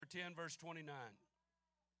10, verse 29.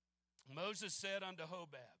 Moses said unto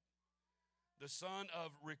Hobab, the son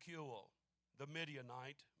of Rechuel, the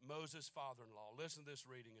Midianite, Moses' father-in-law. Listen to this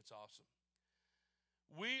reading, it's awesome.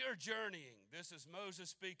 We are journeying. This is Moses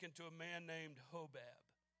speaking to a man named Hobab.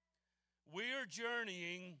 We are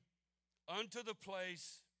journeying unto the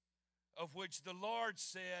place of which the Lord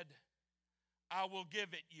said, I will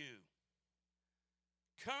give it you.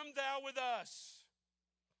 Come thou with us,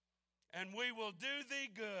 and we will do thee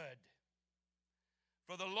good.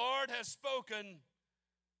 For the Lord has spoken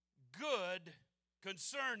good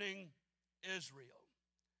concerning Israel.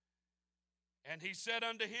 And he said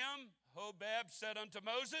unto him, Hobab said unto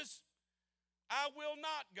Moses, I will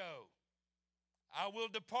not go. I will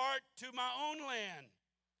depart to my own land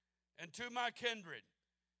and to my kindred.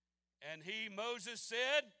 And he, Moses,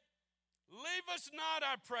 said, leave us not,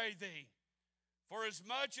 I pray thee, for as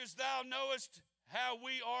much as thou knowest how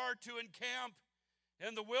we are to encamp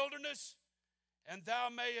in the wilderness, and thou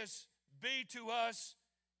mayest be to us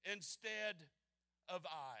instead of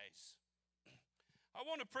eyes. I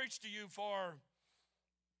want to preach to you for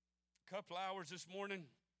a couple hours this morning.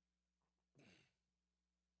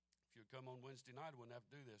 If you'd come on Wednesday night, I wouldn't have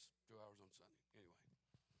to do this 2 hours on Sunday. Anyway,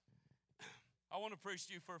 I want to preach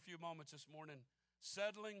to you for a few moments this morning.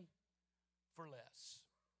 Settling for less.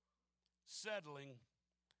 Settling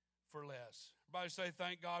for less. Everybody say,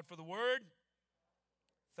 thank God for the word.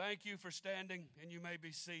 Thank you for standing, and you may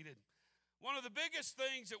be seated. One of the biggest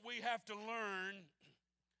things that we have to learn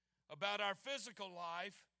about our physical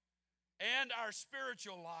life and our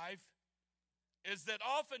spiritual life is that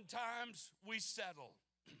oftentimes we settle.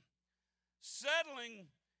 Settling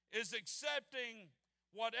is accepting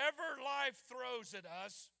whatever life throws at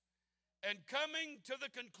us and coming to the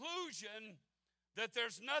conclusion that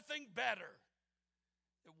there's nothing better.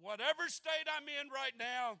 That whatever state I'm in right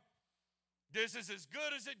now, this is as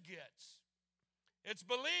good as it gets. It's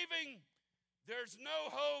believing there's no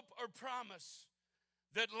hope or promise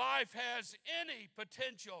that life has any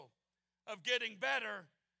potential of getting better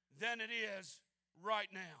than it is right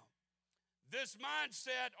now. This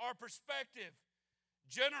mindset or perspective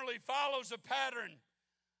generally follows a pattern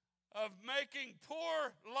of making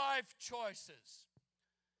poor life choices.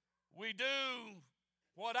 We do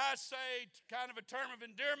what I say, kind of a term of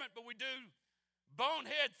endearment, but we do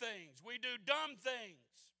bonehead things. We do dumb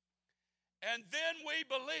things. And then we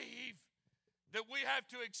believe that we have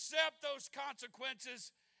to accept those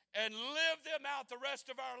consequences and live them out the rest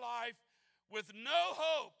of our life with no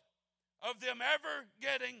hope of them ever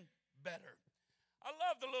getting better. I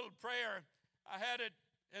love the little prayer. I had it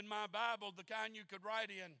in my Bible, the kind you could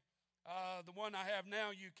write in. The one I have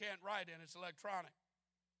now you can't write in. It's electronic.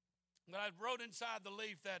 But I wrote inside the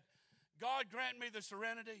leaf that God grant me the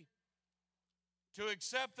serenity to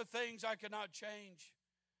accept the things I cannot change,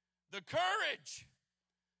 the courage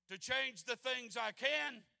to change the things I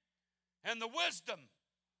can, and the wisdom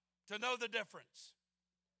to know the difference.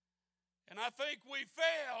 And I think we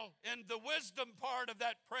fail in the wisdom part of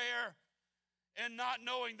that prayer and not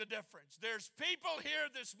knowing the difference. There's people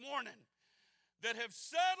here this morning that have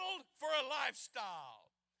settled for a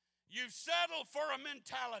lifestyle. You've settled for a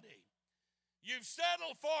mentality. You've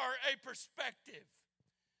settled for a perspective.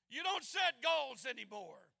 You don't set goals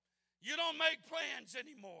anymore. You don't make plans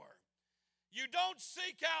anymore. You don't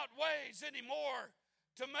seek out ways anymore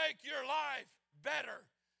to make your life better,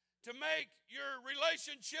 to make your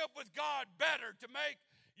relationship with God better, to make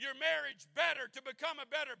your marriage better, to become a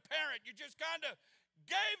better parent. You just kind of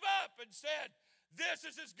gave up and said, this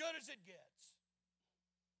is as good as it gets.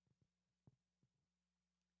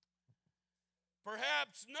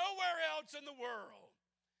 Perhaps nowhere else in the world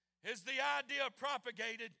is the idea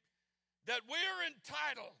propagated that we're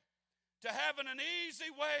entitled to having an easy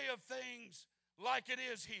way of things like it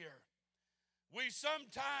is here. We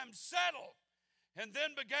sometimes settle and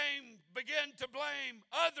then begin to blame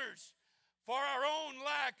others for our own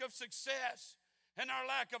lack of success and our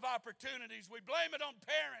lack of opportunities. We blame it on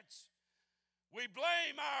parents. We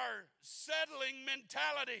blame our settling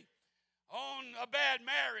mentality on a bad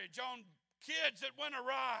marriage, on kids that went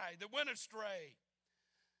awry, that went astray.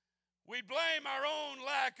 We blame our own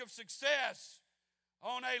lack of success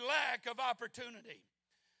on a lack of opportunity.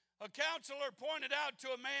 A counselor pointed out to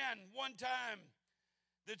a man one time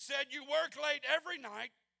that said, you work late every night,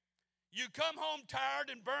 you come home tired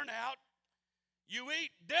and burnt out, you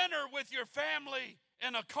eat dinner with your family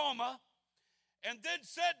in a coma, and then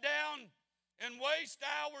sit down and waste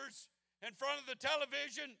hours in front of the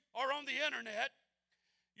television or on the internet.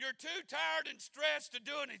 You're too tired and stressed to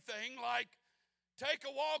do anything like take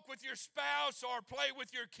a walk with your spouse or play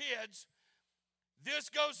with your kids. This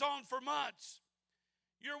goes on for months.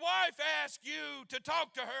 Your wife asks you to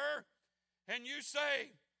talk to her, and you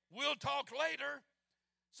say, we'll talk later.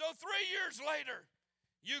 So 3 years later,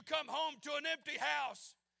 you come home to an empty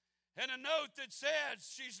house and a note that says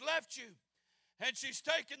she's left you and she's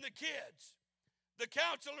taken the kids. The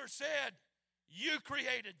counselor said, you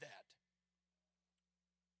created that.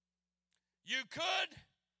 You could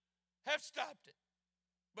have stopped it,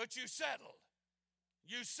 but you settled.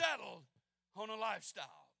 You settled on a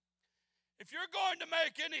lifestyle. If you're going to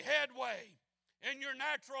make any headway in your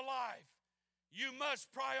natural life, you must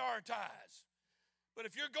prioritize. But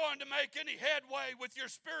if you're going to make any headway with your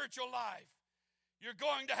spiritual life, you're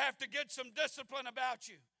going to have to get some discipline about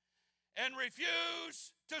you and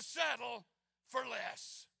refuse to settle for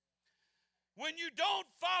less. When you don't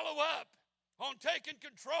follow up on taking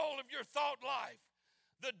control of your thought life,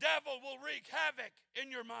 the devil will wreak havoc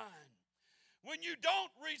in your mind. When you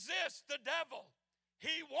don't resist the devil,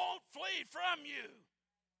 he won't flee from you.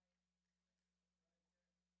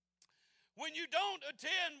 When you don't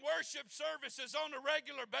attend worship services on a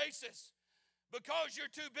regular basis because you're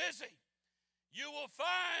too busy, you will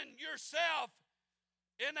find yourself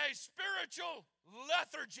in a spiritual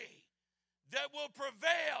lethargy that will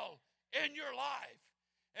prevail in your life,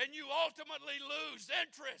 and you ultimately lose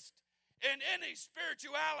interest in any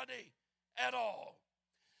spirituality at all.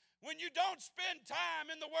 When you don't spend time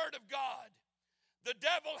in the Word of God, the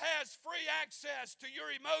devil has free access to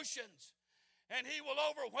your emotions, and he will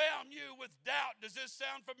overwhelm you with doubt. Does this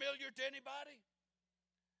sound familiar to anybody?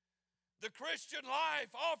 The Christian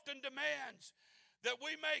life often demands that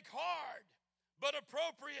we make hard but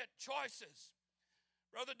appropriate choices.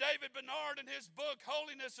 Brother David Bernard, in his book,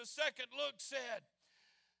 Holiness, A Second Look, said,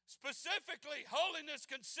 specifically, holiness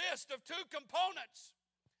consists of two components.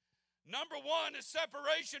 Number one is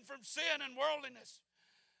separation from sin and worldliness.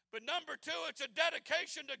 But number two, it's a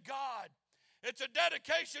dedication to God. It's a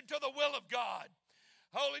dedication to the will of God.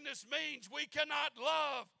 Holiness means we cannot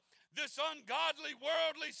love this ungodly,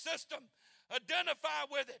 worldly system,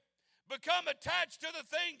 identify with it, become attached to the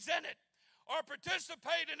things in it, or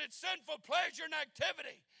participate in its sinful pleasure and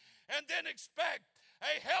activity, and then expect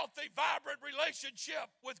a healthy, vibrant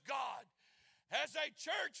relationship with God. As a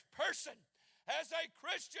church person, as a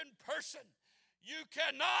Christian person, you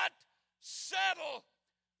cannot settle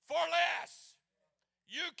for less.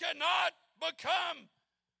 You cannot become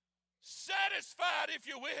satisfied, if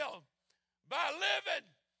you will, by living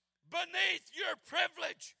beneath your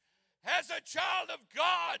privilege as a child of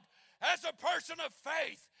God, as a person of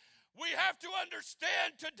faith. We have to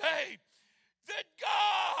understand today that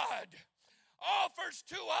God offers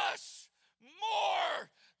to us more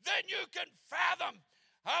than you can fathom.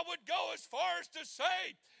 I would go as far as to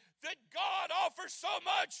say that God offers so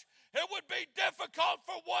much, it would be difficult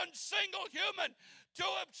for one single human to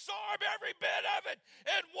absorb every bit of it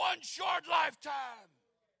in one short lifetime.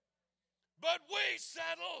 But we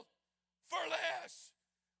settle for less.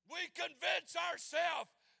 We convince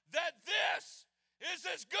ourselves that this is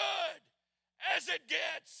as good as it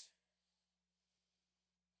gets.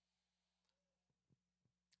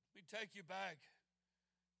 Let me take you back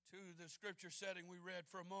to the scripture setting we read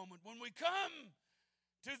for a moment. When we come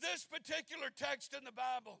to this particular text in the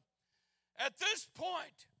Bible, at this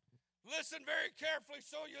point, listen very carefully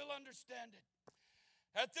so you'll understand it.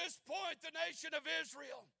 At this point, the nation of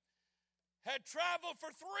Israel had traveled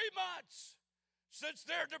for 3 months since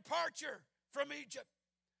their departure from Egypt.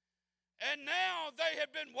 And now they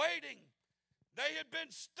had been waiting. They had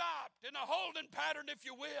been stopped in a holding pattern, if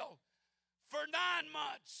you will, for 9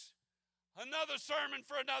 months. Another sermon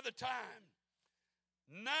for another time.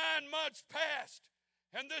 9 months passed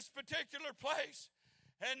in this particular place,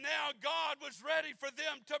 and now God was ready for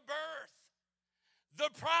them to birth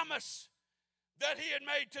the promise that he had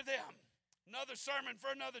made to them. Another sermon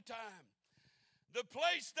for another time. The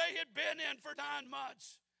place they had been in for 9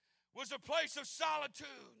 months was a place of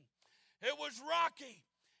solitude. It was rocky.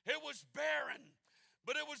 It was barren.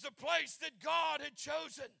 But it was a place that God had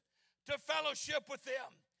chosen to fellowship with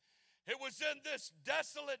them. It was in this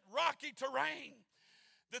desolate, rocky terrain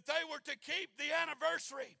that they were to keep the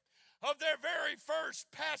anniversary of their very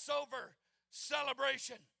first Passover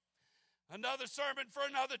celebration. Another sermon for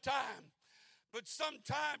another time. But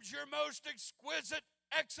sometimes your most exquisite,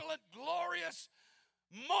 excellent, glorious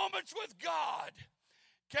moments with God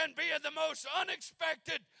can be in the most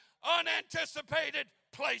unexpected, unanticipated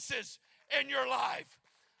places in your life.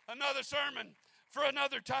 Another sermon for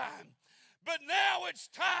another time. But now it's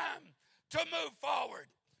time to move forward.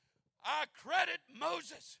 I credit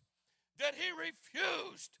Moses that he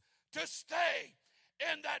refused to stay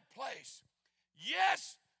in that place.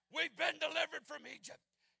 Yes, we've been delivered from Egypt.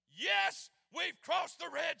 Yes, we've crossed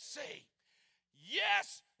the Red Sea.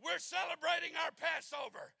 Yes, we're celebrating our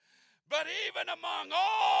Passover. But even among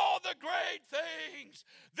all the great things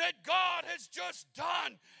that God has just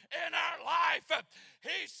done in our life,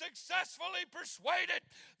 He successfully persuaded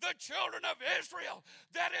the children of Israel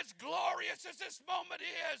that as glorious as this moment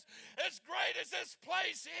is, as great as this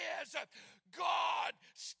place is, God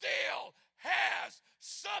still has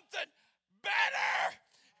something better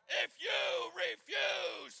if you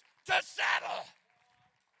refuse to settle.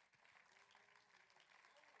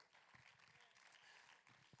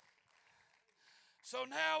 So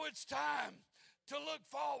now it's time to look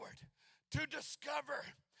forward, to discover,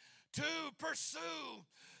 to pursue,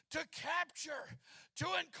 to capture, to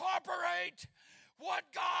incorporate what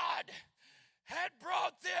God had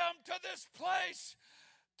brought them to this place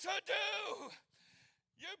to do.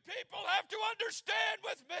 You people have to understand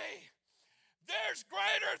with me, there's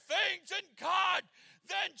greater things in God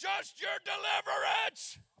than just your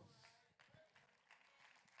deliverance.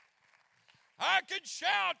 I can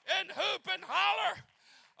shout and hoop and holler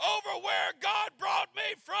over where God brought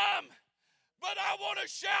me from, but I want to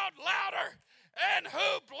shout louder and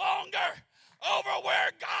hoop longer over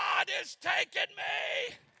where God is taking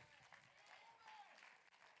me.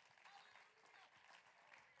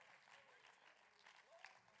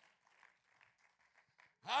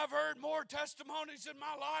 I've heard more testimonies in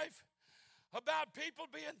my life about people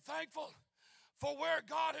being thankful for where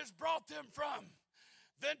God has brought them from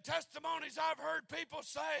than testimonies I've heard people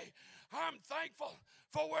say, I'm thankful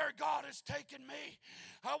for where God has taken me.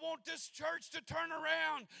 I want this church to turn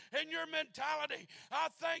around in your mentality. I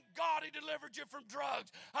thank God He delivered you from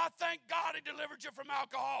drugs. I thank God He delivered you from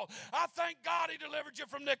alcohol. I thank God He delivered you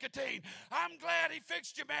from nicotine. I'm glad He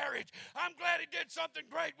fixed your marriage. I'm glad He did something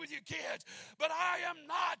great with your kids. But I am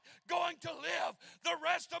not going to live the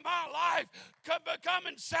rest of my life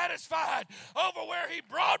becoming satisfied over where He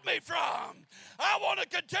brought me from. I want to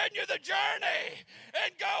continue the journey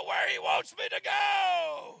and go where He wants me to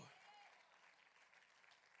go.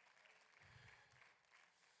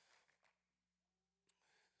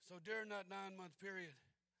 So during that 9-month period,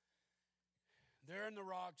 there in the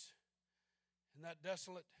rocks, in that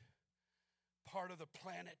desolate part of the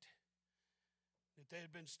planet that they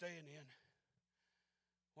had been staying in,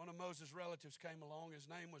 one of Moses' relatives came along. His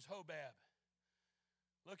name was Hobab.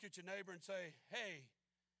 Look at your neighbor and say, hey,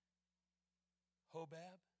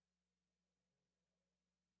 Hobab.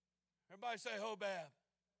 Everybody say Hobab.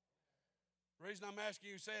 The reason I'm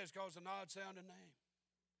asking you to say it is because it's an odd-sounding name.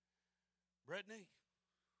 Brittany,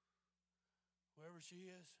 whoever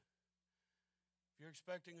she is, if you're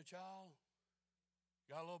expecting a child,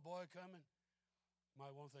 got a little boy coming, you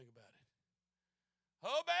might want to think about it.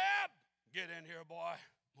 Hobab, get in here, boy.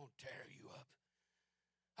 I'm going to tear you up.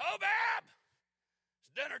 Hobab,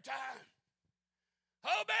 it's dinner time.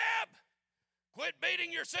 Hobab, quit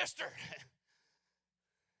beating your sister.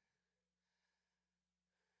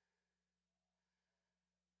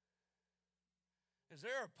 Is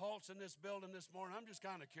there a pulse in this building this morning? I'm just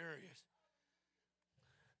kind of curious.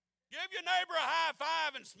 Give your neighbor a high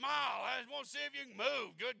five and smile. I just want to see if you can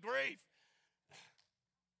move. Good grief.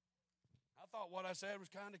 I thought what I said was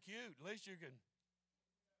kind of cute. At least you can.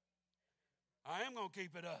 I am going to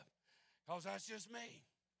keep it up because that's just me.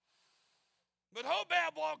 But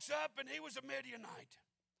Hobab walks up, and he was a Midianite.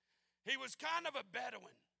 He was kind of a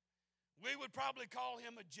Bedouin. We would probably call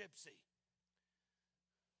him a gypsy.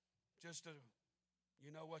 Just to,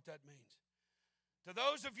 you know what that means. To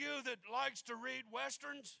those of you that likes to read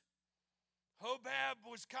Westerns, Hobab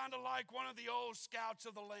was kind of like one of the old scouts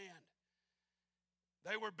of the land.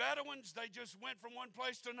 They were Bedouins. They just went from one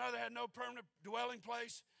place to another, had no permanent dwelling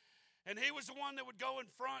place. And he was the one that would go in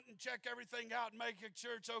front and check everything out and make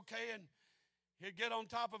sure it's okay. And he'd get on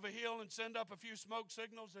top of a hill and send up a few smoke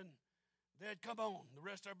signals, and they'd come on. The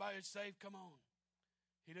rest of everybody is safe, come on.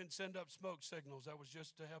 He didn't send up smoke signals. That was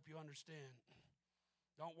just to help you understand.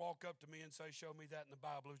 Don't walk up to me and say, show me that in the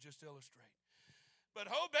Bible. It was just to illustrate. But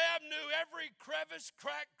Hobab knew every crevice,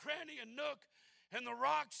 crack, cranny, and nook in the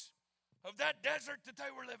rocks of that desert that they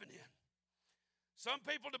were living in. Some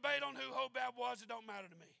people debate on who Hobab was. It don't matter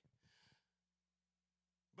to me.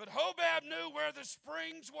 But Hobab knew where the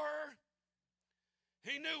springs were.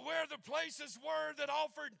 He knew where the places were that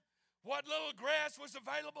offered what little grass was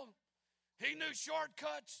available. He knew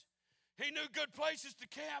shortcuts. He knew good places to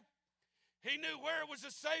camp. He knew where was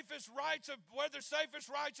the safest rites of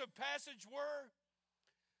passage were.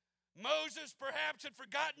 Moses perhaps had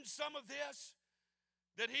forgotten some of this,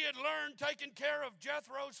 that he had learned taking care of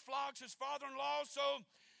Jethro's flocks, his father-in-law. So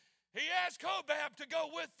he asked Hobab to go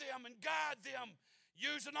with them and guide them,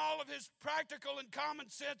 using all of his practical and common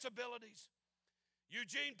sense abilities.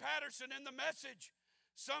 Eugene Patterson in the Message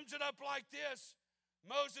sums it up like this.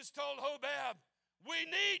 Moses told Hobab, "We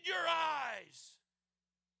need your eyes."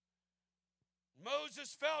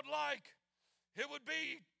 Moses felt like it would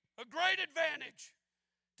be a great advantage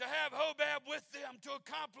to have Hobab with them to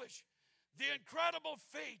accomplish the incredible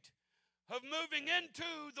feat of moving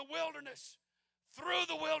into the wilderness, through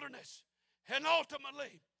the wilderness, and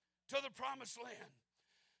ultimately to the promised land.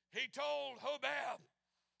 He told Hobab,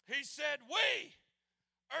 he said, "We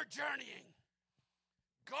are journeying.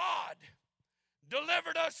 God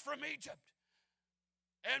delivered us from Egypt,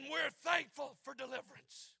 and we're thankful for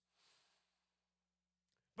deliverance.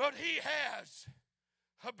 But he has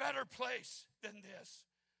a better place than this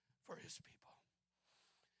for his people."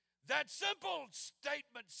 That simple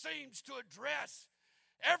statement seems to address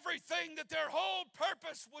everything that their whole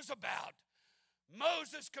purpose was about.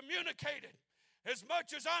 Moses communicated as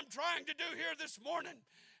much as I'm trying to do here this morning,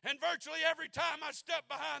 and virtually every time I step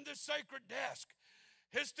behind this sacred desk,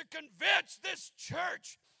 is to convince this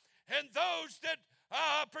church and those that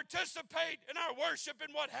participate in our worship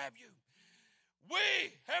and what have you.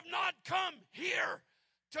 We have not come here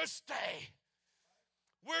to stay.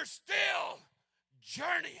 We're still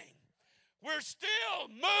journeying. We're still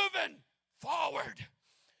moving forward.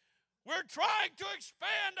 We're trying to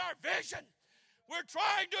expand our vision. We're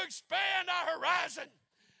trying to expand our horizon.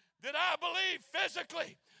 That I believe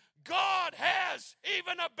physically, God has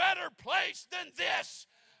even a better place than this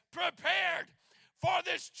prepared for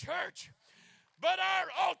this church. But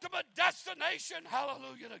our ultimate destination,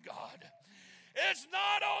 hallelujah to God, is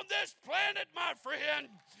not on this planet, my friend.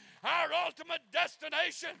 Our ultimate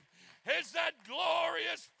destination is that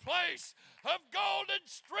glorious place of golden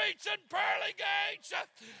streets and pearly gates.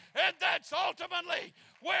 And that's ultimately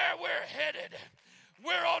where we're headed.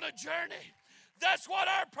 We're on a journey. That's what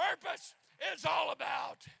our purpose is all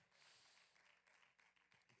about.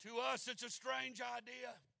 To us, it's a strange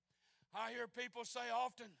idea. I hear people say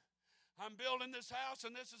often, "I'm building this house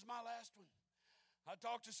and this is my last one." I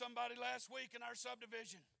talked to somebody last week in our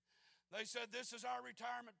subdivision. They said, "This is our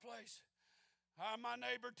retirement place." My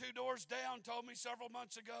neighbor 2 doors down told me several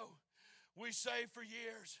months ago, "We saved for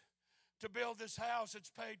years to build this house. It's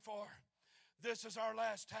paid for. This is our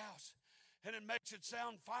last house." And it makes it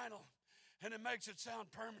sound final, and it makes it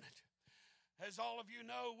sound permanent. As all of you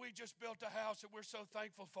know, we just built a house that we're so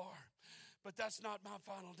thankful for. But that's not my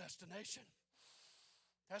final destination.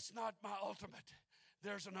 That's not my ultimate.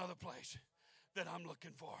 There's another place that I'm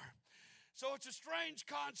looking for. So it's a strange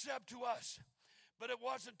concept to us, but it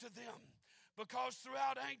wasn't to them. Because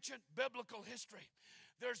throughout ancient biblical history,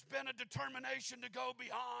 there's been a determination to go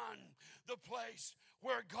beyond the place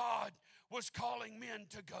where God was calling men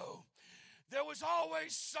to go. There was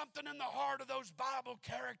always something in the heart of those Bible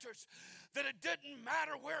characters that it didn't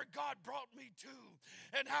matter where God brought me to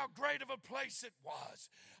and how great of a place it was.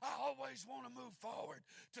 I always want to move forward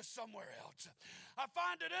to somewhere else. I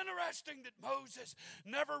find it interesting that Moses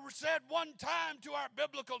never said one time to our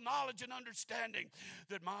biblical knowledge and understanding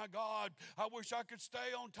that, "My God, I wish I could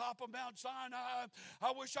stay on top of Mount Sinai.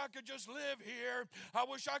 I wish I could just live here. I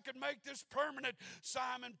wish I could make this permanent."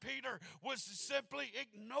 Simon Peter was simply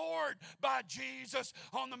ignored by Jesus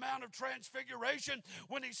on the Mount of Transfiguration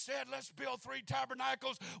when he said, "Let's build 3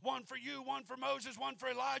 tabernacles, one for you, one for Moses, one for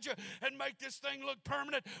Elijah, and make this thing look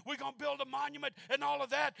permanent. We're going to build a monument," and all of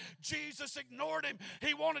that. Jesus ignored him.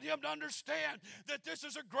 He wanted him to understand that this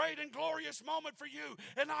is a great and glorious moment for you,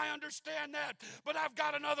 and I understand that. But I've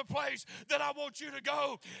got another place that I want you to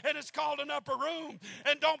go, and it's called an upper room.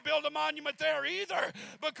 And don't build a monument there either,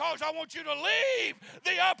 because I want you to leave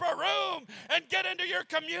the upper room and get into your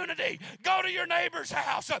community. Go to your neighbor's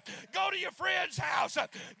house. Go to your friend's house.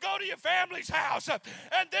 Go to your family's house.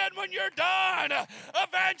 And then when you're done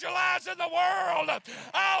evangelizing the world,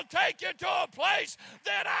 I'll take you to a place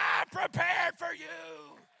that I prepared for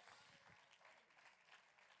you.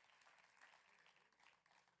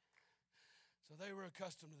 So they were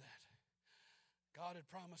accustomed to that. God had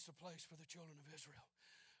promised a place for the children of Israel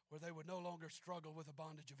where they would no longer struggle with the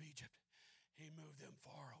bondage of Egypt. He moved them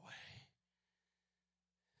far away,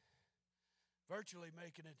 virtually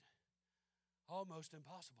making it almost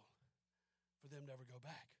impossible for them to ever go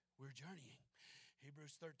back. We're journeying.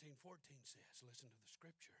 Hebrews 13:14 says, listen to the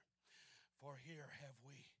scripture, "For here have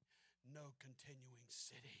we no continuing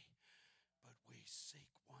city, but we seek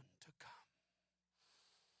one to come."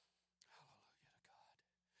 Hallelujah to God.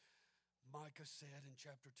 Micah said in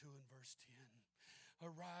chapter 2 and verse 10,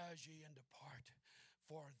 "Arise ye and depart,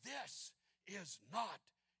 for this is not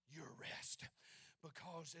your rest,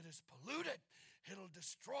 because it is polluted. It'll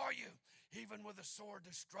destroy you, even with a sore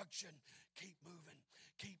destruction." Keep moving.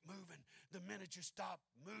 keep moving. The minute you stop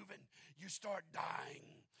moving, you start dying.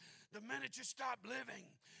 The minute you stop living,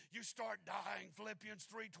 you start dying. Philippians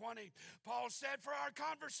 3:20. Paul said, for our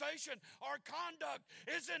conversation, our conduct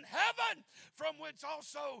is in heaven, from whence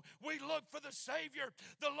also we look for the Savior,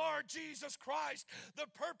 the Lord Jesus Christ. The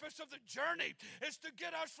purpose of the journey is to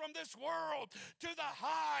get us from this world to the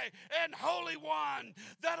high and holy one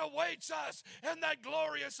that awaits us in that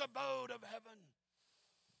glorious abode of heaven.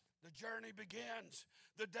 The journey begins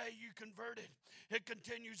the day you converted. It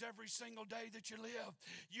continues every single day that you live.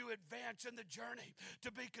 You advance in the journey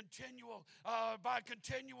to be by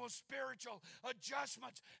continual spiritual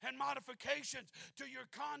adjustments and modifications to your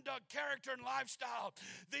conduct, character, and lifestyle.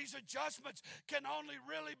 These adjustments can only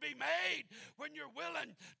really be made when you're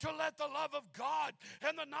willing to let the love of God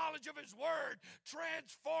and the knowledge of His Word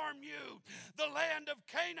transform you. The land of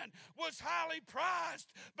Canaan was highly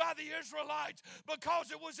prized by the Israelites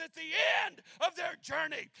because it was at the end of their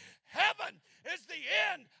journey. Heaven is the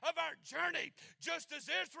end of our journey. Just as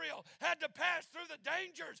Israel had to pass through the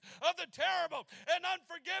dangers of the terrible and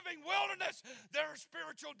unforgiving wilderness, there are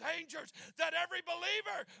spiritual dangers that every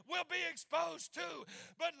believer will be exposed to.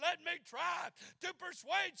 But let me try to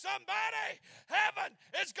persuade somebody, heaven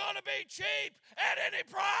is going to be cheap at any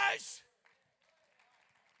price.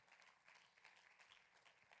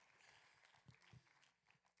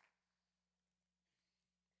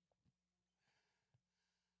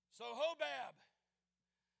 So Hobab,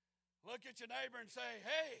 look at your neighbor and say,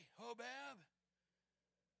 hey, Hobab.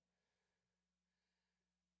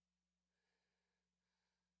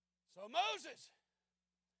 So Moses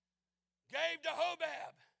gave to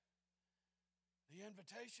Hobab the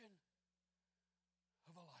invitation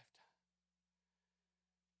of a lifetime.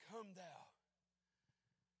 Come thou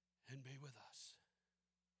and be with us.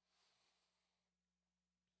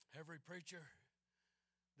 Every preacher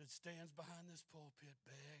that stands behind this pulpit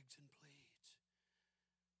begs and pleads,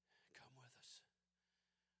 come with us.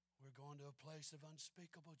 We're going to a place of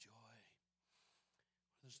unspeakable joy.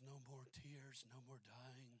 There's no more tears, no more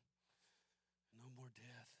dying, no more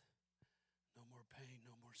death, no more pain,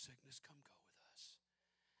 no more sickness. Come go with us.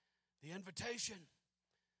 The invitation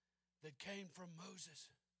that came from Moses,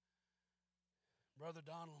 Brother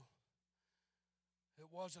Donald, it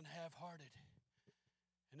wasn't half-hearted.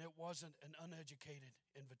 And it wasn't an uneducated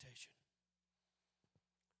invitation.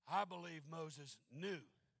 I believe Moses knew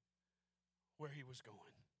where he was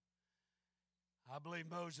going. I believe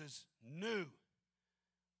Moses knew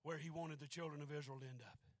where he wanted the children of Israel to end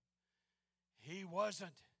up. He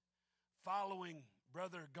wasn't following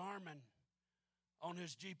Brother Garmin on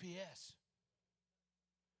his GPS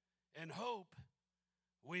and hope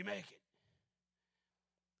we make it.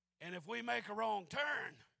 And if we make a wrong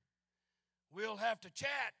turn, we'll have to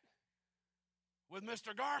chat with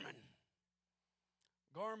Mr. Garmin.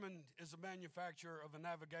 Garmin is a manufacturer of a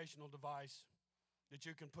navigational device that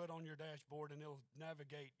you can put on your dashboard, and it'll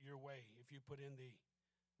navigate your way if you put in the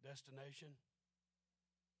destination.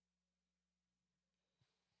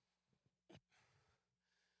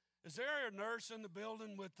 Is there a nurse in the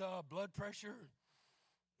building with blood pressure?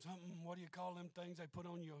 Something, what do you call them things they put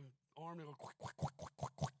on your arm? It'll quick, quick, quick, quick,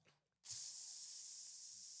 quick, quick.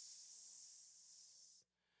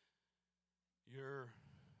 You're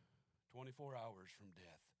 24 hours from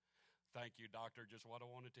death. Thank you, doctor. Just what I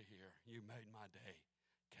wanted to hear. You made my day.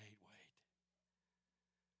 Can't wait.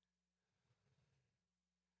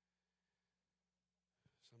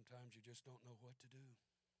 Sometimes you just don't know what to do.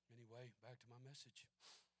 Anyway, back to my message.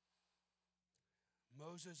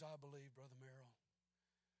 Moses, I believe, Brother Merrill,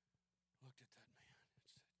 looked at that man and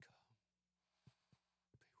said, come,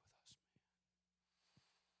 be with us, man.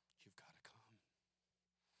 You've got to come.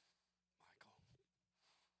 Michael,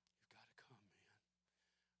 you've got to come, man.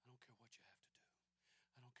 I don't care what you have to do.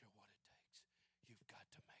 I don't care what it takes. You've got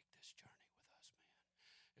to make this journey with us, man.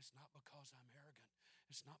 It's not because I'm arrogant.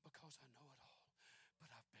 It's not because I know it all.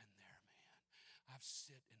 But I've been there, man. I've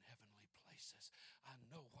sit in heavenly places. I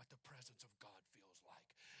know what the presence of God feels like.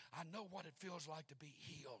 I know what it feels like to be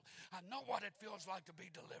healed. I know what it feels like to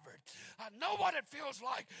be delivered. I know what it feels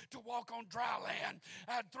like to walk on dry land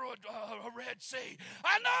and through a Red Sea.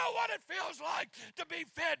 I know what it feels like to be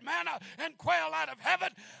fed manna and quail out of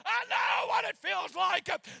heaven. I know what it feels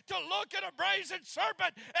like to look at a brazen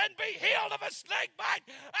serpent and be healed of a snake bite.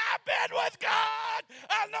 I've been with God.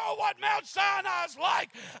 I know what Mount Sinai is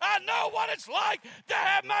like. I know what it's like to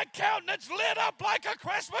have my countenance lit up like a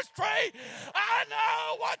Christmas tree. I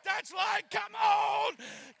know what that's like. Come on.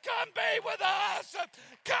 Come be with us.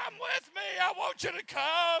 Come with me. I want you to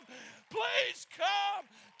come. Please come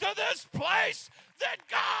to this place that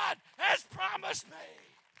God has promised me.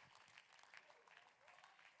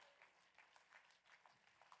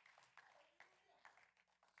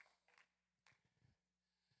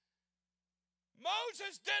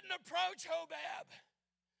 Moses didn't approach Hobab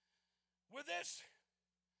with this.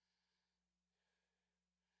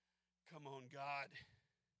 Come on, God.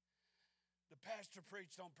 The pastor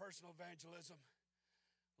preached on personal evangelism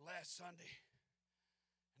last Sunday.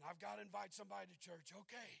 And I've got to invite somebody to church.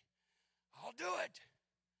 Okay, I'll do it.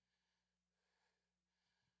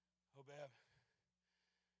 Hobab,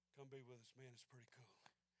 come be with us, man. It's pretty cool.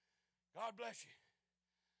 God bless you.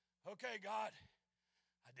 Okay, God,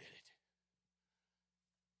 I did it.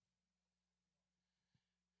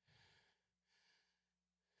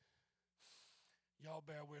 Y'all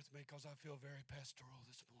bear with me because I feel very pastoral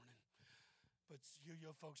this morning. But you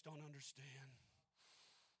folks don't understand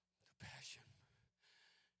the passion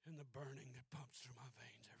and the burning that pumps through my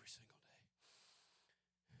veins every single day.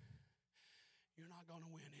 You're not going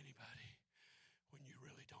to win anybody when you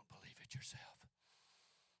really don't believe it yourself.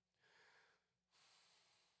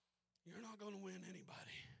 You're not going to win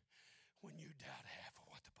anybody when you doubt half of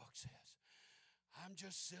what the book says. I'm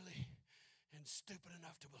just silly and stupid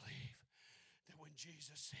enough to believe that when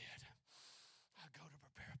Jesus said, I go to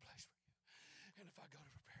prepare a place for you, and if I go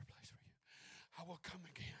to prepare a place for you, I will come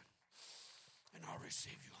again and I'll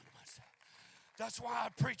receive you unto myself. That's why I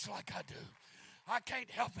preach like I do. I can't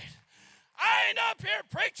help it. I ain't up here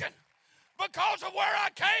preaching because of where I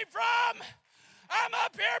came from. I'm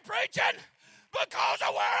up here preaching because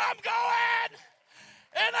of where I'm going,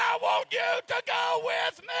 and I want you to go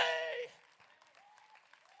with me.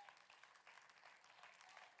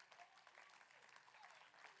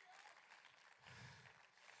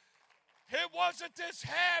 It wasn't this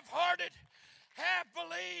half-hearted,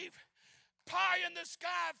 half-believe,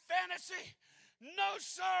 pie-in-the-sky fantasy. No,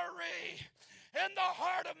 sirree. In the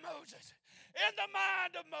heart of Moses, in the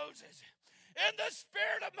mind of Moses, in the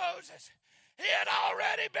spirit of Moses, he had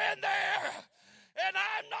already been there. And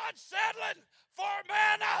I'm not settling for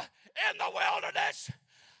manna in the wilderness.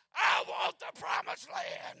 I want the promised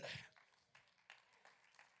land.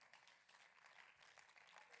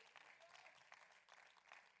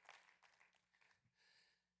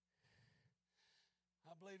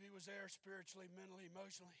 I believe he was there spiritually, mentally,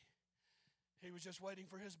 emotionally. He was just waiting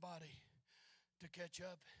for his body to catch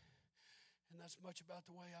up. And that's much about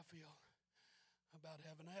the way I feel about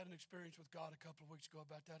heaven. I had an experience with God a couple of weeks ago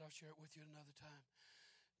about that. I'll share it with you another time.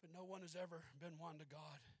 But no one has ever been won to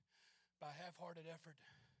God by half-hearted effort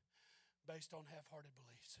based on half-hearted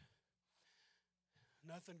beliefs.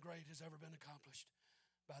 Nothing great has ever been accomplished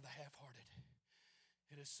by the half-hearted.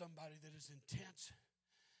 It is somebody that is intense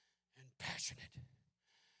and passionate,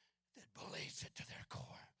 that believes it to their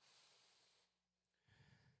core.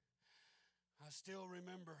 I still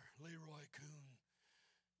remember Leroy Kuhn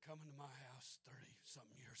coming to my house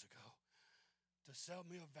 30-something years ago to sell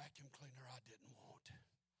me a vacuum cleaner I didn't want.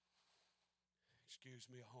 Excuse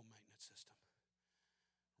me, a home maintenance system.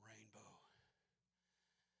 Rainbow.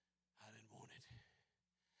 I didn't want it.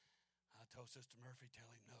 I told Sister Murphy, tell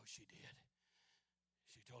him no, she did.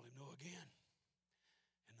 She told him no again.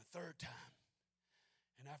 And the third time.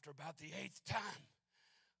 And after about the 8th time,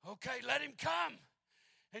 okay, let him come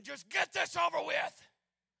and just get this over with.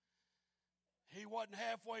 He wasn't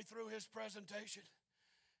halfway through his presentation.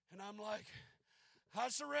 And I'm like, I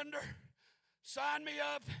surrender. Sign me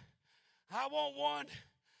up. I want one.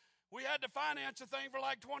 We had to finance the thing for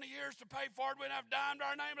like 20 years to pay for it. We didn't have a dime to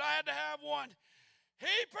our name, but I had to have one.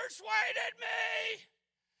 He persuaded me.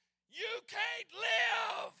 You can't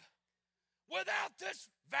live without this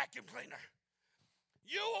vacuum cleaner.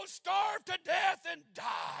 You will starve to death and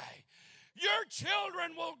die. Your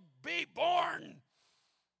children will be born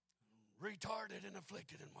retarded and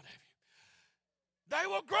afflicted and what have you. They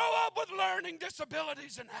will grow up with learning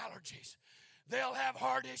disabilities and allergies. They'll have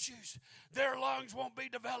heart issues. Their lungs won't be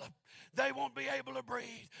developed. They won't be able to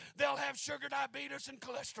breathe. They'll have sugar diabetes and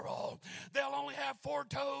cholesterol. They'll only have 4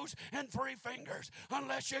 toes and 3 fingers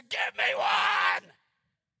unless you give me one.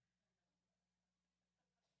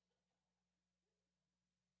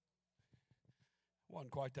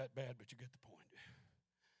 Wasn't quite that bad, but you get the point.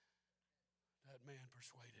 That man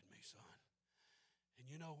persuaded me, son. And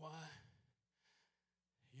you know why?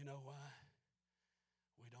 You know why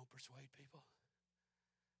we don't persuade people?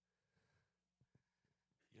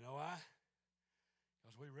 You know why?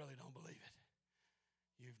 Because we really don't believe it.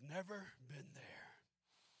 You've never been there.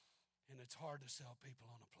 And it's hard to sell people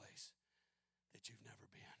on a place that you've never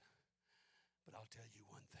been. But I'll tell you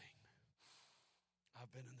one thing.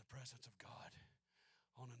 I've been in the presence of God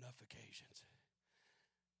on enough occasions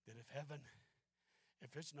that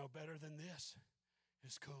if it's no better than this,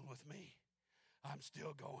 it's cool with me. I'm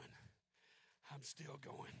still going. I'm still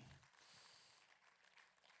going.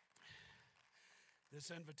 This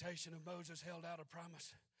invitation of Moses held out a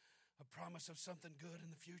promise of something good in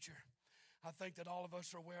the future. I think that all of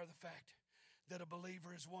us are aware of the fact that a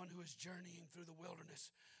believer is one who is journeying through the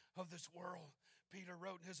wilderness of this world. Peter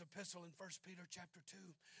wrote in his epistle in 1 Peter chapter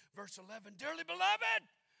 2, verse 11, "Dearly beloved,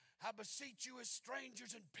 I beseech you as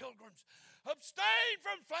strangers and pilgrims, abstain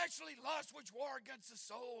from fleshly lusts which war against the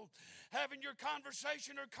soul, having your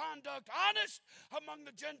conversation or conduct honest among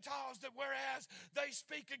the Gentiles, that whereas they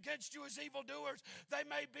speak against you as evildoers, they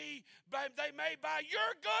may by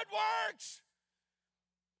your good works,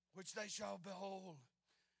 which they shall behold,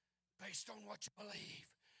 based on what you believe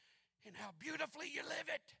and how beautifully you live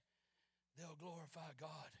it, they'll glorify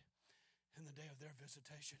God in the day of their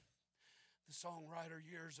visitation." The songwriter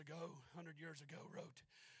years ago, 100 years ago, wrote,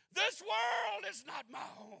 "This world is not my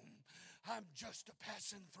home. I'm just a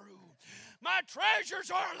passing through. My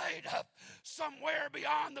treasures are laid up somewhere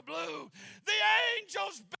beyond the blue. The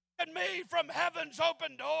angels beckon me from heaven's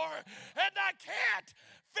open door, and I can't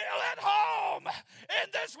feel at home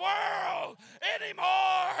in this world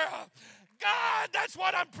anymore." God, that's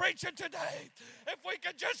what I'm preaching today. If we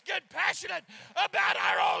could just get passionate about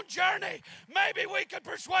our own journey, maybe we could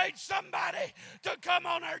persuade somebody to come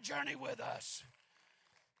on our journey with us.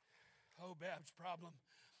 Hobab's problem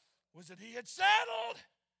was that he had settled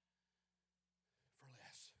for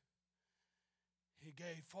less. He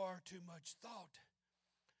gave far too much thought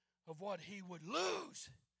of what he would lose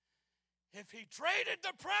if he traded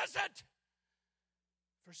the present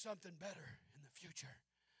for something better in the future.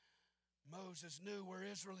 Moses knew where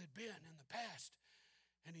Israel had been in the past,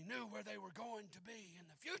 and he knew where they were going to be in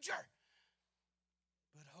the future.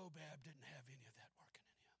 But Hobab didn't have any of that working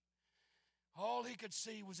in him. All he could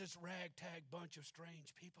see was this ragtag bunch of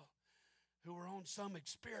strange people who were on some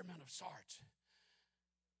experiment of sorts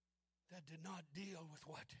that did not deal with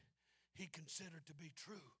what he considered to be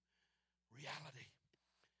true reality.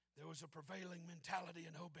 There was a prevailing mentality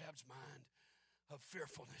in Hobab's mind of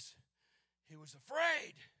fearfulness. He was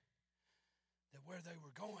afraid that where they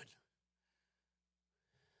were going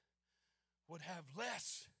would have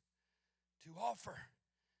less to offer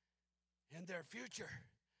in their future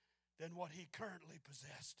than what he currently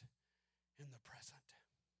possessed in the present.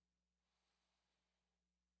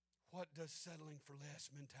 What does settling for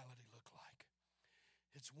less mentality look like?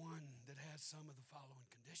 It's one that has some of the following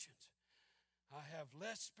conditions. I have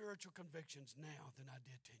less spiritual convictions now than I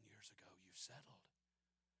did 10 years ago. You've settled.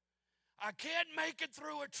 I can't make it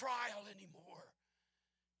through a trial anymore.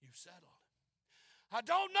 You've settled. I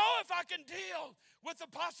don't know if I can deal with the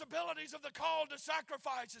possibilities of the call to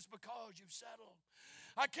sacrifices because you've settled.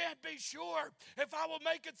 I can't be sure if I will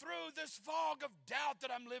make it through this fog of doubt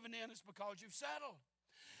that I'm living in. It's because you've settled.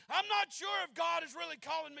 I'm not sure if God is really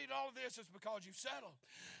calling me to all of this. It's because you've settled.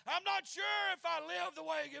 I'm not sure if I live the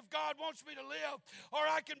way if God wants me to live, or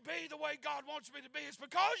I can be the way God wants me to be. It's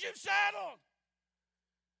because you've settled.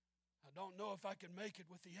 I don't know if I can make it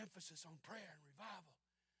with the emphasis on prayer and revival.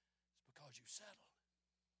 It's because you've settled.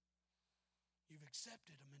 You've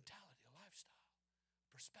accepted a mentality, a lifestyle,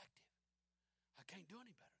 perspective. I can't do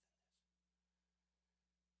any better than this.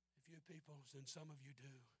 If you people, and some of you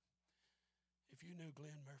do, if you knew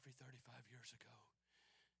Glenn Murphy 35 years ago,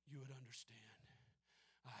 you would understand.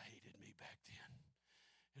 I hated me back then,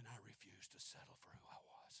 and I refused to settle for who I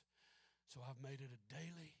was. So I've made it a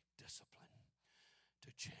daily discipline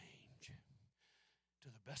to change to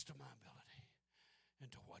the best of my ability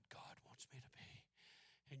into what God wants me to be.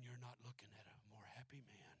 And you're not looking at a more happy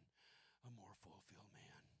man, a more fulfilled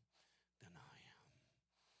man than I am.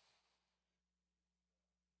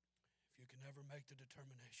 If you can ever make the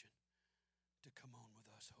determination to come on with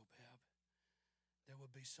us, Hobab, there will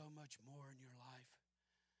be so much more in your life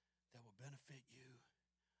that will benefit you.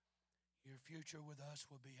 Your future with us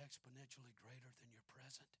will be exponentially greater than your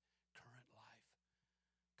present, current life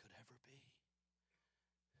could ever be.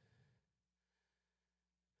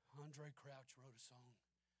 Andre Crouch wrote a song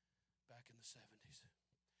back in the 70s.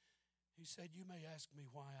 He said, "You may ask me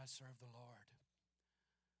why I serve the Lord.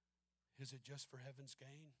 Is it just for heaven's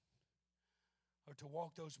gain? Or to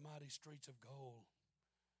walk those mighty streets of gold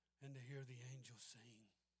and to hear the angels sing?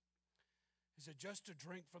 Is it just to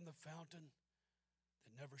drink from the fountain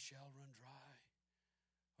that never shall run dry?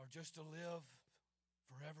 Or just to live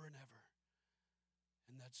forever and ever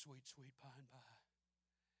in that sweet, sweet by and by?"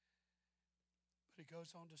 But he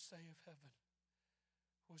goes on to say, if heaven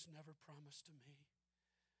was never promised to me,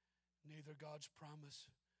 neither God's promise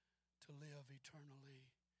to live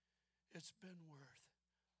eternally, it's been worth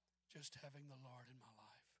just having the Lord in my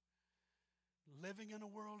life. Living in a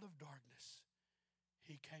world of darkness,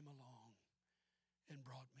 he came along and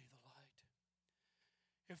brought me the light.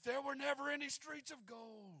 If there were never any streets of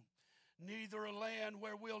gold, neither a land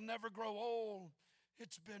where we'll never grow old,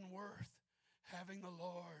 it's been worth having the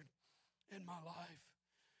Lord in my life.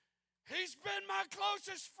 He's been my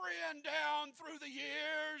closest friend down through the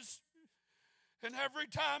years. And every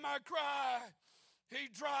time I cry, He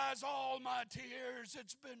dries all my tears.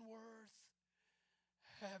 It's been worth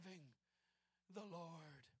having the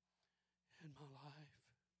Lord in my life.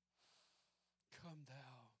 Come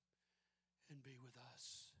thou and be with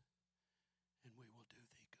us, and we will do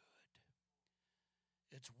thee good.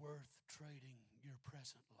 It's worth trading your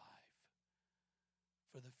present life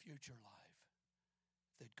for the future life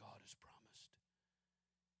that God has promised.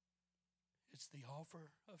 It's the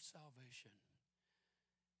offer of salvation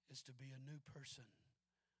is to be a new person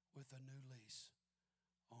with a new lease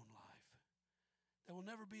on life. There will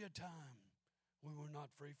never be a time when we're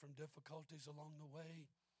not free from difficulties along the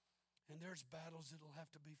way. And there's battles that'll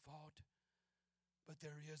have to be fought. But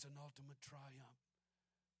there is an ultimate triumph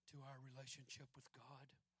to our relationship with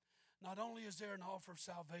God. Not only is there an offer of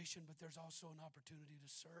salvation, but there's also an opportunity to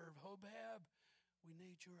serve. Hobab, we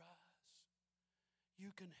need your eyes.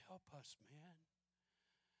 You can help us, man.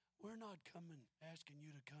 We're not asking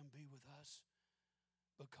you to come be with us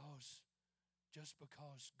just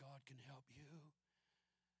because God can help you.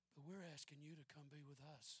 But we're asking you to come be with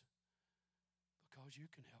us because you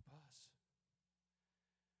can help us.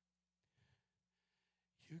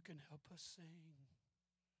 You can help us sing.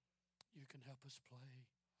 You can help us play.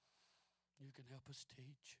 You can help us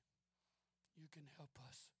teach. You can help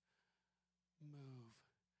us move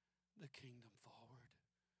the kingdom forward.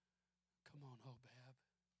 Come on, Hobab.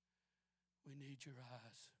 We need your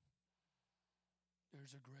eyes.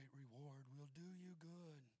 There's a great reward. We'll do you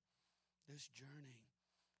good. This journey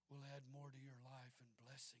will add more to your life and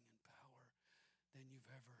blessing and power than you've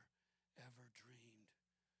ever dreamed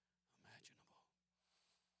imaginable.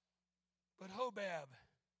 But Hobab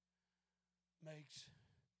makes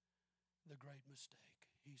the great mistake.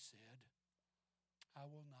 He said, I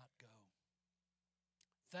will not go.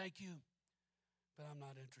 Thank you, but I'm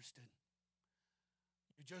not interested.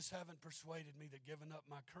 You just haven't persuaded me that giving up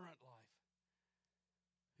my current life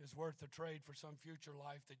is worth the trade for some future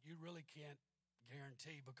life that you really can't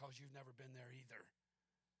guarantee because you've never been there either.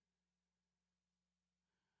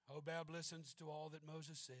 Hobab listens to all that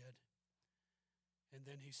Moses said, and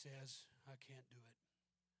then he says, I can't do it.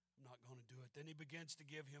 I'm not going to do it. Then he begins to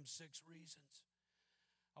give him 6 reasons.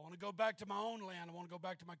 I want to go back to my own land. I want to go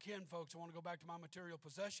back to my kinfolks. I want to go back to my material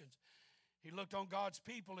possessions. He looked on God's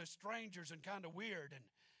people as strangers and kind of weird, and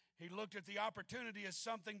he looked at the opportunity as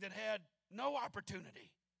something that had no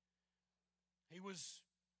opportunity. He was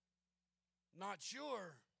not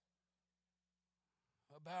sure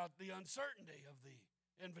about the uncertainty of the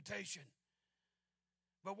invitation.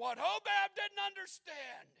 But what Hobab didn't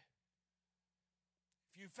understand,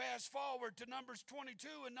 if you fast forward to Numbers 22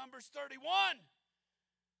 and Numbers 31,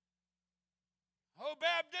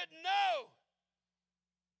 Hobab didn't know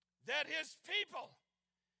that his people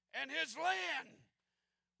and his land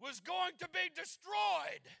was going to be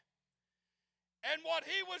destroyed. And what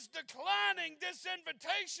he was declining this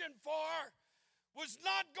invitation for was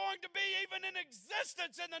not going to be even in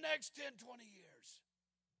existence in the next 10, 20 years.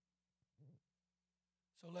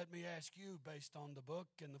 So let me ask you, based on the book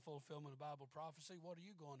and the fulfillment of Bible prophecy, what are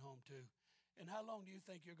you going home to? And how long do you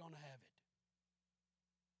think you're going to have it?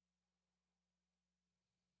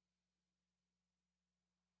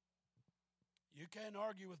 You can't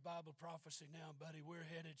argue with Bible prophecy now, buddy. We're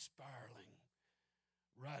headed spiraling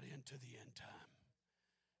right into the end time.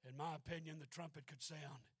 In my opinion, the trumpet could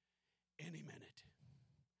sound any minute.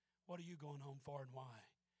 What are you going home for and why?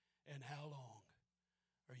 And how long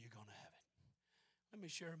are you going to have it? Let me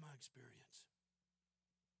share my experience.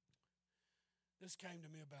 This came to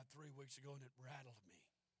me about 3 weeks ago and it rattled me.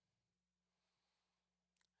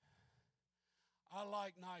 I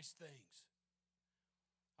like nice things.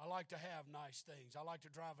 I like to have nice things. I like to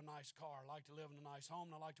drive a nice car. I like to live in a nice home,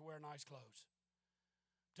 and I like to wear nice clothes.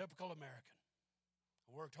 Typical American.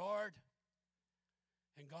 I worked hard,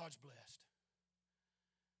 and God's blessed.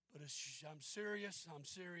 But I'm serious.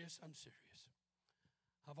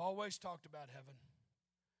 I've always talked about heaven.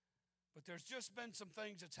 But there's just been some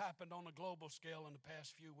things that's happened on a global scale in the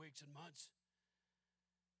past few weeks and months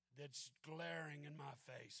that's glaring in my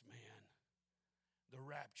face, man. The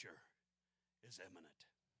rapture is imminent.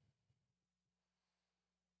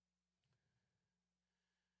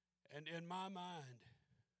 And in my mind,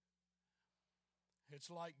 it's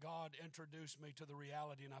like God introduced me to the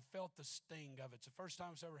reality, and I felt the sting of it. It's the first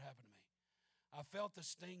time it's ever happened to me. I felt the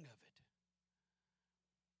sting of it.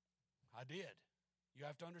 I did. You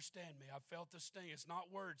have to understand me. I've felt the sting. It's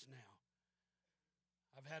not words now.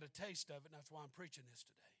 I've had a taste of it, and that's why I'm preaching this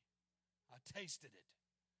today. I tasted it.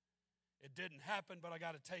 It didn't happen, but I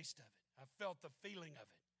got a taste of it. I felt the feeling of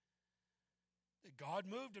it. That God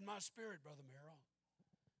moved in my spirit, Brother Merrill.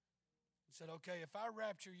 He said, okay, if I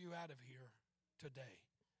rapture you out of here today,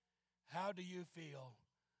 how do you feel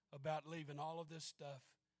about leaving all of this stuff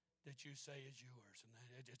that you say is yours? And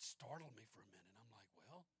it startled me for a minute. I'm like,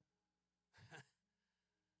 well,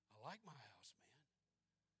 I like my house, man.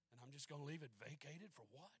 And I'm just going to leave it vacated for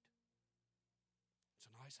what? It's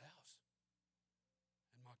a nice house.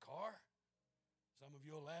 And my car, some of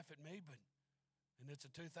you will laugh at me, and it's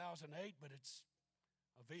a 2008, but it's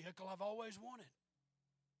a vehicle I've always wanted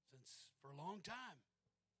for a long time.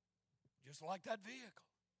 Just like that vehicle.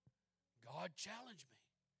 God challenged me.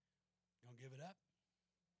 You gonna give it up?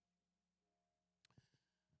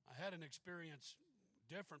 I had an experience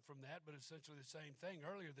different from that, but essentially the same thing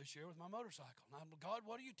earlier this year with my motorcycle. And I'm, God,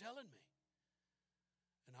 what are you telling me?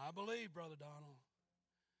 And I believe, Brother Donald,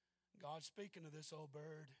 God's speaking to this old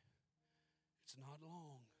bird. It's not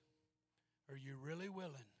long. Are you really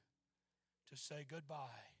willing to say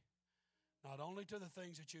goodbye, not only to the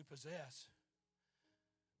things that you possess,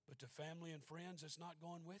 but to family and friends that's not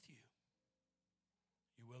going with you?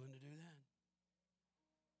 You willing to do that?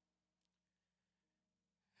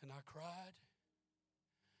 And I cried.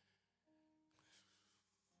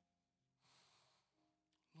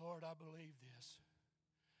 Lord, I believe this,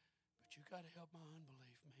 but you got to help my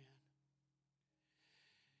unbelief, man.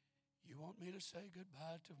 You want me to say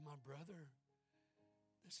goodbye to my brother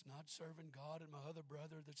that's not serving God and my other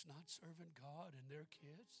brother that's not serving God and their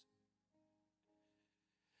kids?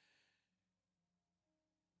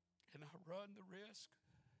 And I run the risk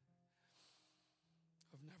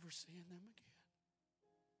of never seeing them again.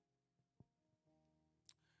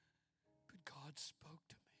 But God spoke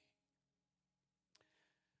to me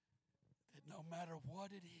that no matter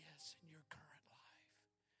what it is in your current life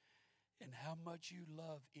and how much you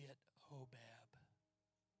love it, Hobab,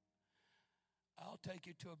 I'll take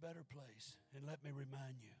you to a better place. And let me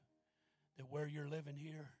remind you that where you're living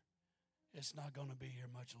here, it's not going to be here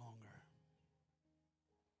much longer.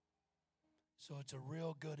 So it's a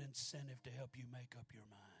real good incentive to help you make up your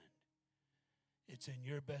mind. It's in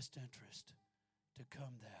your best interest to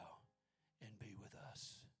come thou and be with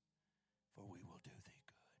us, for we will do thee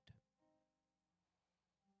good.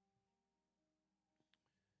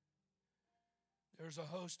 There's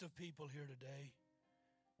a host of people here today,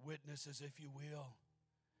 witnesses, if you will,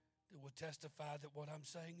 that will testify that what I'm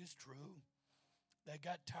saying is true. They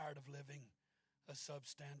got tired of living a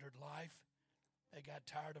substandard life. They got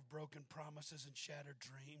tired of broken promises and shattered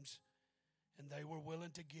dreams, and they were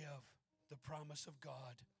willing to give the promise of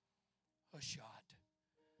God a shot.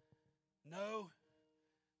 No,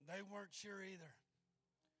 they weren't sure either.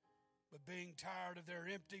 But being tired of their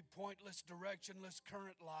empty, pointless, directionless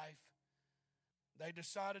current life, they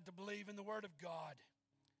decided to believe in the Word of God,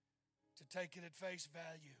 to take it at face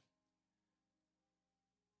value.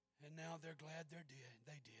 And now they're glad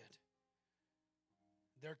they did.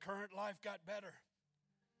 Their current life got better,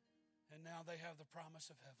 and now they have the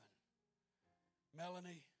promise of heaven.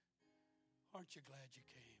 Melanie, aren't you glad you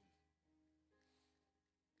came?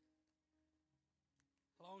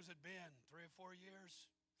 How long has it been? 3 or 4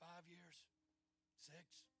 years? 5 years? 6?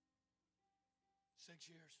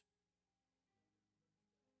 6 years?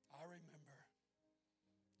 I remember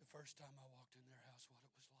the first time I walked in their house, what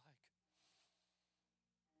it was like.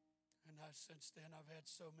 And since then, I've had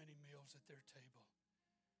so many meals at their table.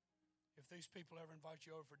 If these people ever invite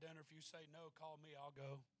you over for dinner, if you say no, call me, I'll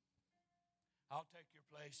go. I'll take your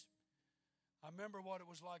place. I remember what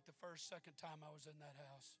it was like the second time I was in that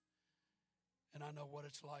house. And I know what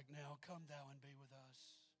it's like now. Come thou and be with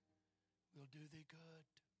us. We'll do thee good.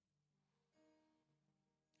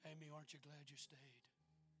 Amy, aren't you glad you stayed?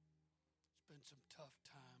 It's been some tough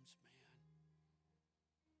times, man.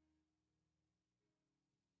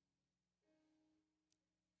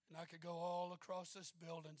 And I could go all across this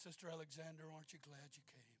building. Sister Alexander, aren't you glad you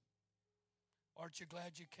came? Aren't you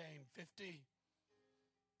glad you came?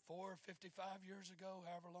 54, 55 years ago,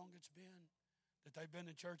 however long it's been, that they've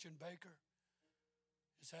been in church in Baker.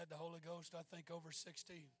 It's had the Holy Ghost, I think, over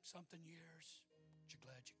 60-something years. Aren't you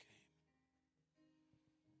glad you came?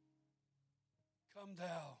 Come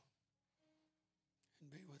thou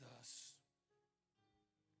and be with us.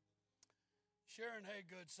 Sharon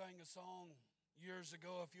Haygood sang a song years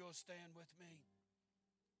ago, if you'll stand with me.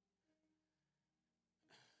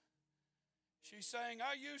 She's saying,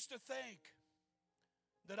 I used to think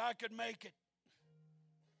that I could make it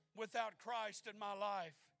without Christ in my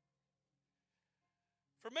life.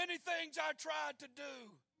 For many things I tried to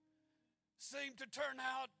do seemed to turn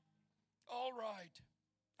out all right.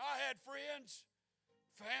 I had friends,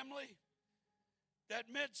 family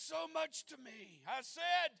that meant so much to me. I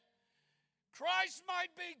said, Christ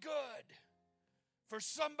might be good for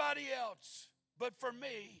somebody else, but for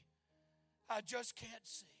me, I just can't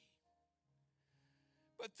see.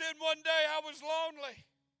 But then one day I was lonely.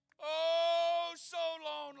 Oh, so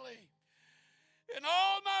lonely. And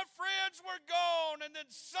all my friends were gone, and then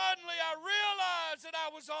suddenly I realized that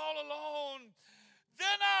I was all alone.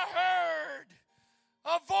 Then I heard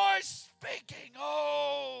a voice speaking,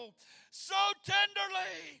 oh, so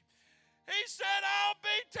tenderly. He said, I'll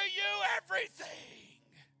be to you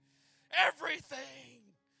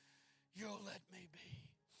everything you'll let me be.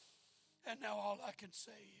 And now all I can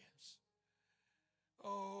say is,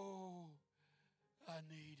 oh, I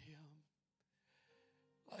need him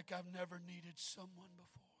like I've never needed someone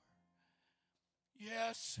before.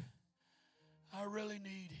 Yes, I really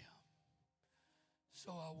need him,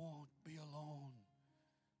 so I won't be alone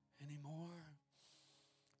anymore.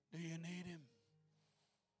 Do you need him?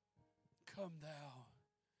 Come thou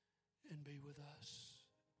and be with us.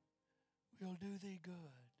 We'll do thee good.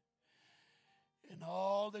 And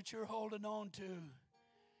all that you're holding on to,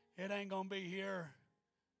 it ain't going to be here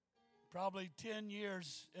probably 10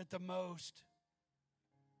 years at the most.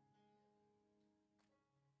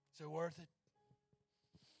 Is it worth it?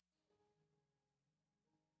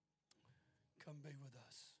 Come be with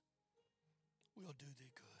us. We'll do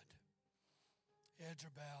thee good. Heads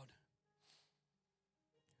are bowed.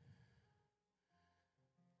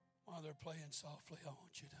 While they're playing softly, I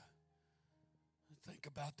want you to think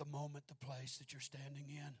about the moment, the place that you're standing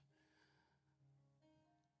in.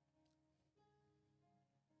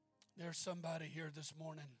 There's somebody here this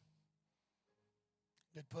morning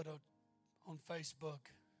that put on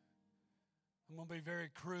Facebook. I'm going to be very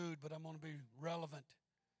crude, but I'm going to be relevant.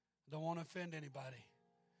 I don't want to offend anybody.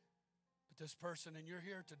 But this person, and you're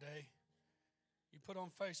here today, you put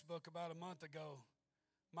on Facebook about a month ago,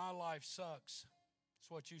 my life sucks. That's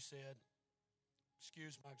what you said.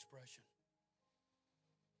 Excuse my expression.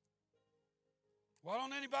 Why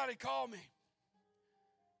don't anybody call me?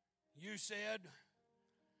 You said,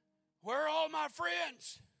 where are all my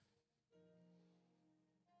friends?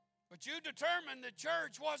 But you determined that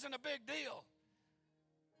church wasn't a big deal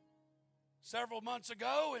several months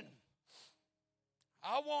ago, and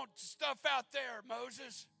I want stuff out there,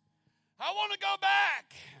 Moses. I want to go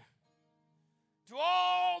back to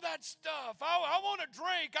all that stuff. I want to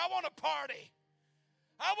drink. I want to party.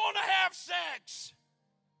 I want to have sex.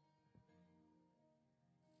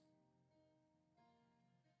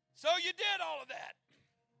 So you did all of that.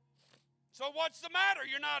 So what's the matter?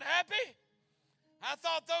 You're not happy? I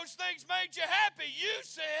thought those things made you happy. You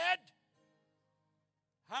said,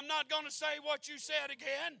 I'm not going to say what you said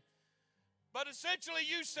again, but essentially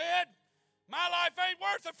you said, my life ain't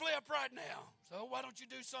worth a flip right now. So why don't you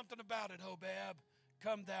do something about it, Hobab?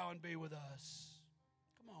 Come thou and be with us.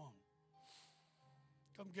 Come on.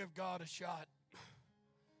 Come give God a shot.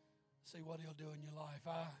 See what he'll do in your life.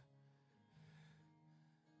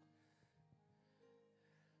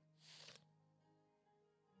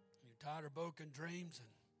 You're tired of broken dreams and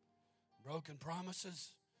broken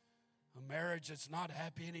promises. A marriage that's not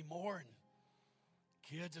happy anymore, and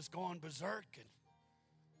kids that's going berserk, and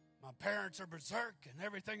my parents are berserk, and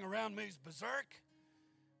everything around me is berserk.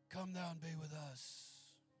 Come thou and be with us.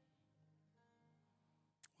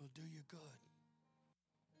 We'll do you good.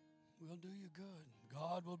 We'll do you good.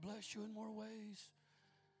 God will bless you in more ways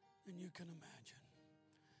than you can imagine.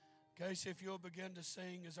 Casey, if you'll begin to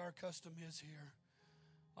sing as our custom is here,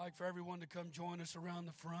 I'd like for everyone to come join us around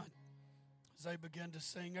the front. As they begin to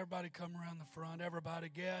sing, everybody come around the front. Everybody,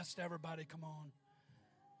 guest, everybody come on.